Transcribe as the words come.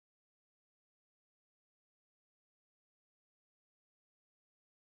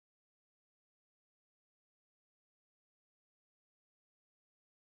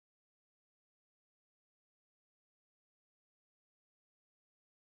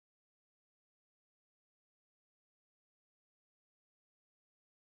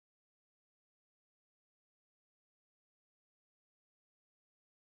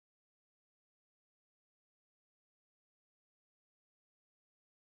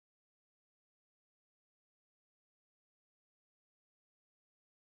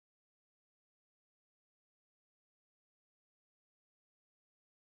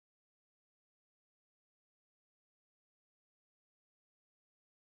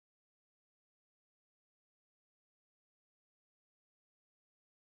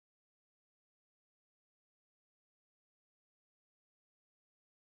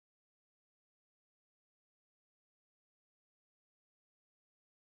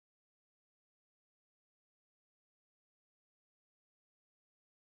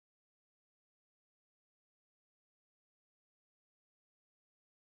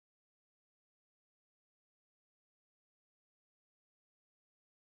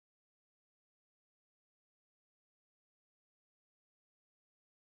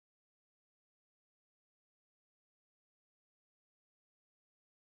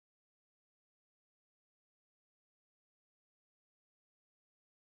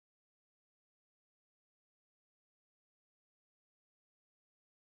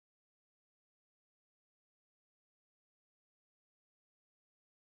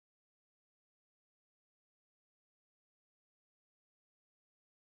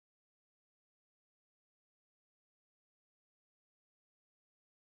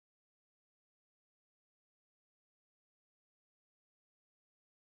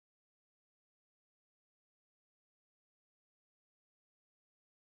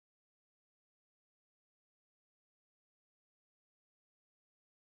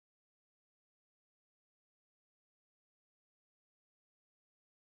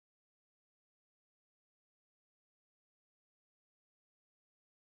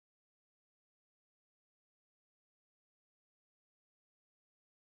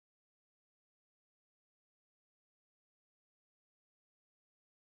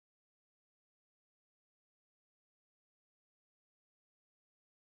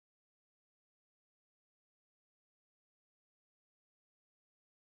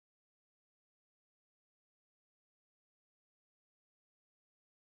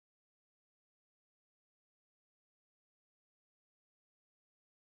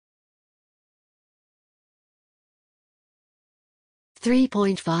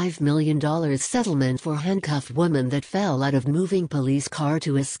$3.5 million settlement for handcuffed woman that fell out of moving police car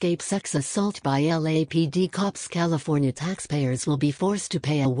to escape sex assault by LAPD cops. California taxpayers will be forced to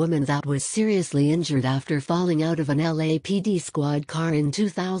pay a woman that was seriously injured after falling out of an LAPD squad car in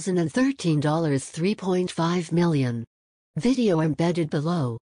 2013 $3.5 million. Video embedded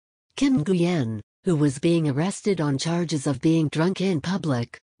below. Kim Nguyen, who was being arrested on charges of being drunk in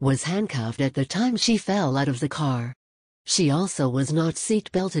public, was handcuffed at the time she fell out of the car. She also was not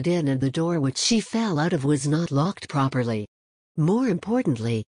seat-belted in, and the door which she fell out of was not locked properly. More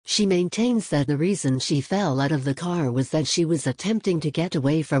importantly, she maintains that the reason she fell out of the car was that she was attempting to get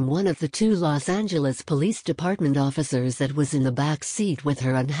away from one of the two Los Angeles Police Department officers that was in the back seat with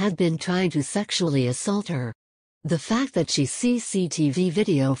her and had been trying to sexually assault her. The fact that she sees CCTV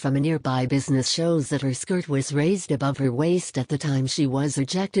video from a nearby business shows that her skirt was raised above her waist at the time she was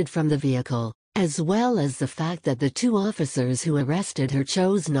ejected from the vehicle, as well as the fact that the two officers who arrested her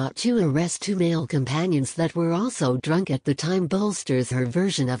chose not to arrest two male companions that were also drunk at the time bolsters her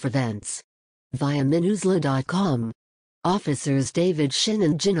version of events. Via Minusla.com. Officers David Shin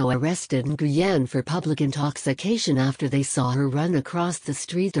and Jino arrested Nguyen for public intoxication after they saw her run across the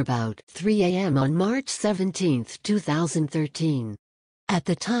street about 3 a.m. on March 17, 2013. At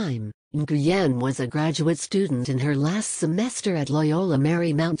the time, Nguyen was a graduate student in her last semester at Loyola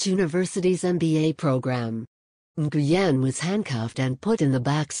Marymount University's MBA program. Nguyen was handcuffed and put in the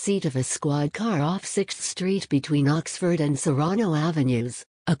back seat of a squad car off 6th Street between Oxford and Serrano Avenues,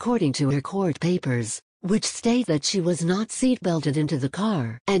 according to her court papers, which state that she was not seatbelted into the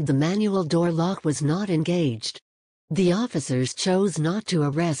car and the manual door lock was not engaged. The officers chose not to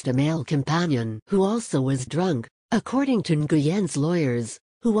arrest a male companion who also was drunk, according to Nguyen's lawyers,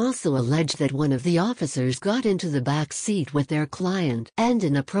 who also alleged that one of the officers got into the back seat with their client and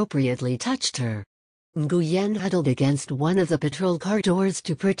inappropriately touched her. Nguyen huddled against one of the patrol car doors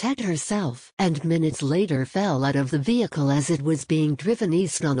to protect herself and minutes later fell out of the vehicle as it was being driven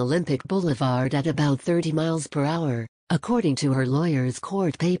east on Olympic Boulevard at about 30 miles per hour, according to her lawyer's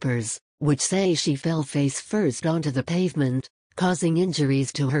court papers, which say she fell face first onto the pavement, causing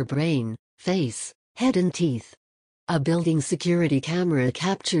injuries to her brain, face, head and teeth. A building security camera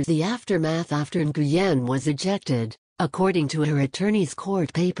captured the aftermath after Nguyen was ejected, according to her attorney's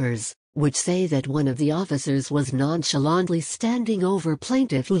court papers, which say that one of the officers was nonchalantly standing over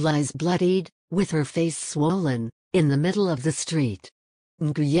plaintiff who lies bloodied, with her face swollen, in the middle of the street.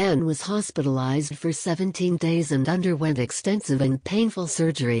 Nguyen was hospitalized for 17 days and underwent extensive and painful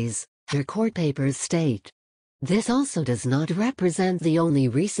surgeries, her court papers state. This also does not represent the only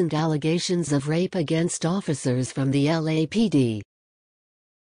recent allegations of rape against officers from the LAPD.